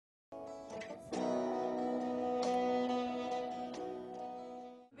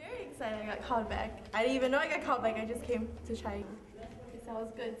excited I got called back. I didn't even know I got called back. I just came to try. Because I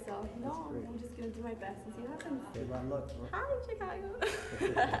was good, so no, I'm just going to do my best and see what happens. Hey, Ron, look. Hi, Chicago.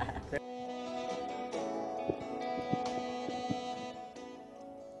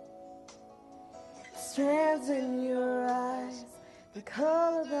 Strands in your eyes, the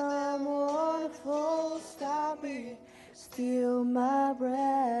color of them wonderful. Stop me, steal my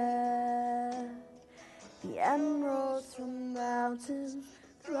breath. The emeralds from mountains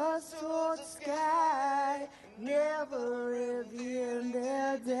thrust toward the sky, never revealing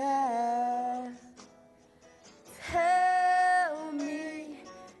their depth. Tell me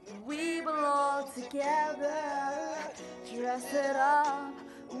that we belong together, dress it up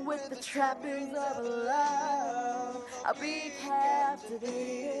with the trappings of love. I'll be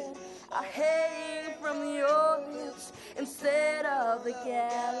captivated, I'll hang from your lips instead of the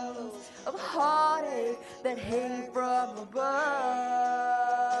gallows of heartache that hang from above.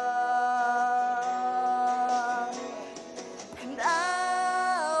 And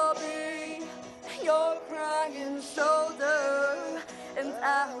I'll be your crying shoulder, and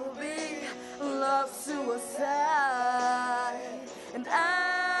I'll be love's suicide. And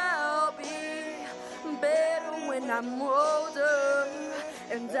I'll be better when I'm older,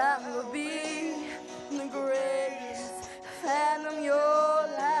 and I'll be the greatest fan of your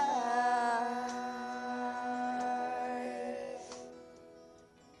life.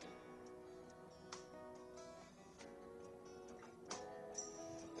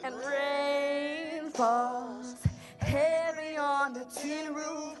 And rain falls heavy on the tin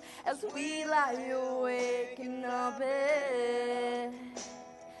roof as we lie awake in our bed.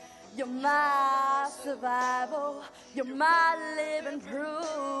 You're my survival, you're my living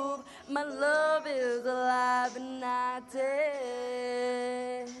proof. My love is alive and not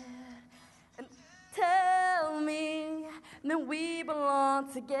dead. And tell me that we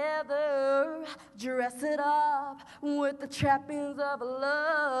belong together, dress it up with the trappings of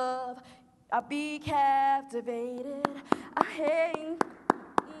love. I'll be captivated, I hang.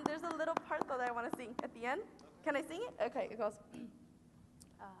 There's a little part though that I want to sing at the end. Can I sing it? Okay, it goes.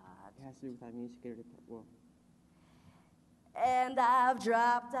 It has to do with that music. Well. And I've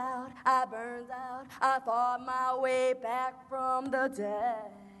dropped out, I burned out, I fought my way back from the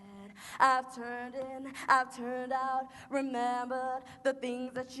dead. I've turned in, I've turned out, remembered the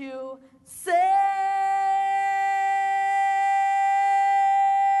things that you said.